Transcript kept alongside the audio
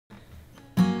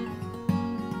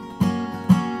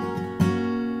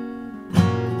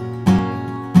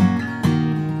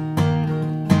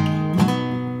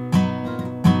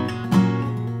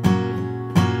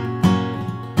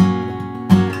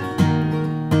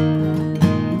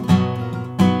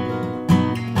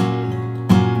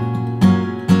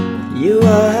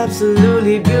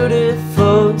absolutely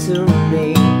beautiful to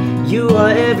me. You are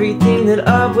everything that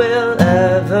I will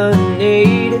ever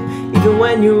need. Even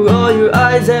when you roll your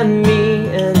eyes at me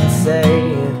and say,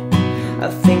 I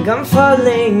think I'm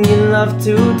falling in love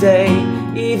today.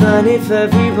 Even if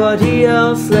everybody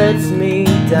else lets me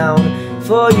down,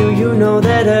 for you, you know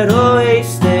that I'd always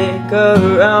stick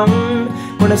around.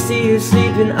 When I see you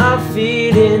sleeping, I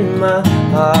feel in my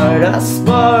heart a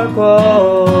spark,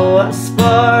 oh, a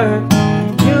spark.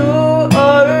 You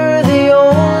are the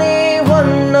only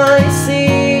one I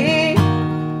see.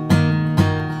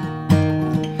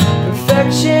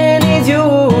 Perfection is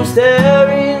you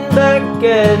staring back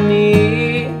at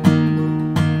me.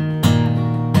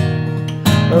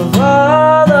 Of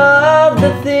all of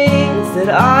the things that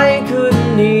I could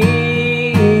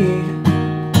need,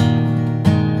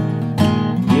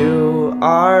 you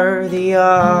are the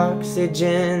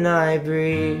oxygen I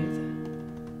breathe.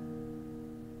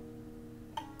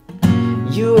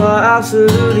 You are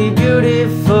absolutely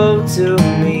beautiful to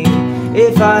me.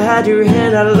 If I had your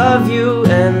hand, I'd love you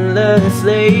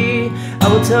endlessly. I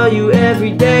will tell you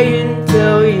every day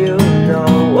until you know,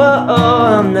 oh,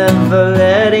 I'm never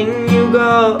letting you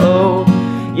go.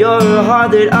 You're a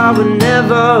heart that I would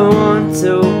never want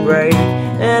to break,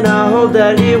 and I hope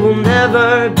that it will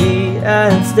never be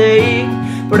at stake.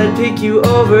 But I'd pick you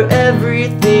over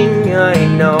everything I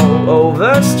know,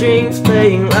 over strings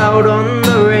playing loud on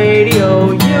the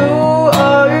radio. You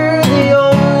are the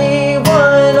only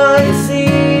one I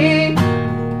see.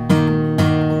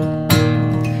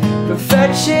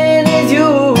 Perfection is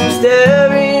you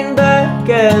staring back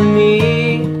at me.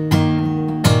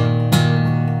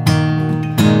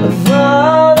 Of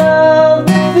all of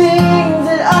the things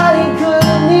that I could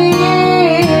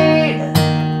need,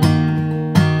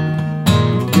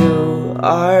 you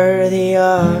are the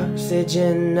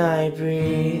oxygen I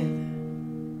breathe.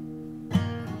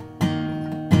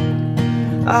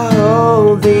 I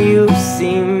hope that you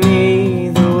see me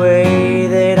the way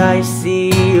that I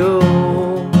see you.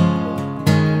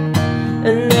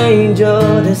 An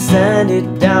angel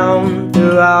descended down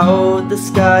throughout the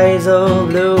skies of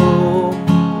blue.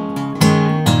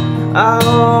 I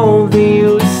hope that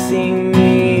you see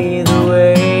me the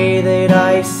way that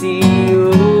I see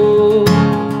you.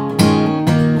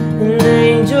 An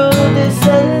angel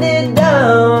descended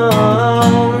down.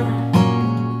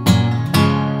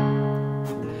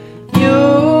 You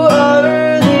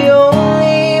are the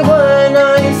only one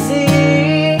I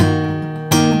see.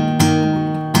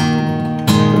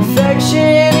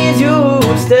 Perfection is you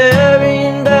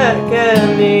staring back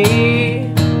at me.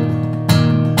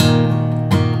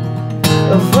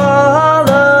 Of all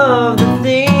of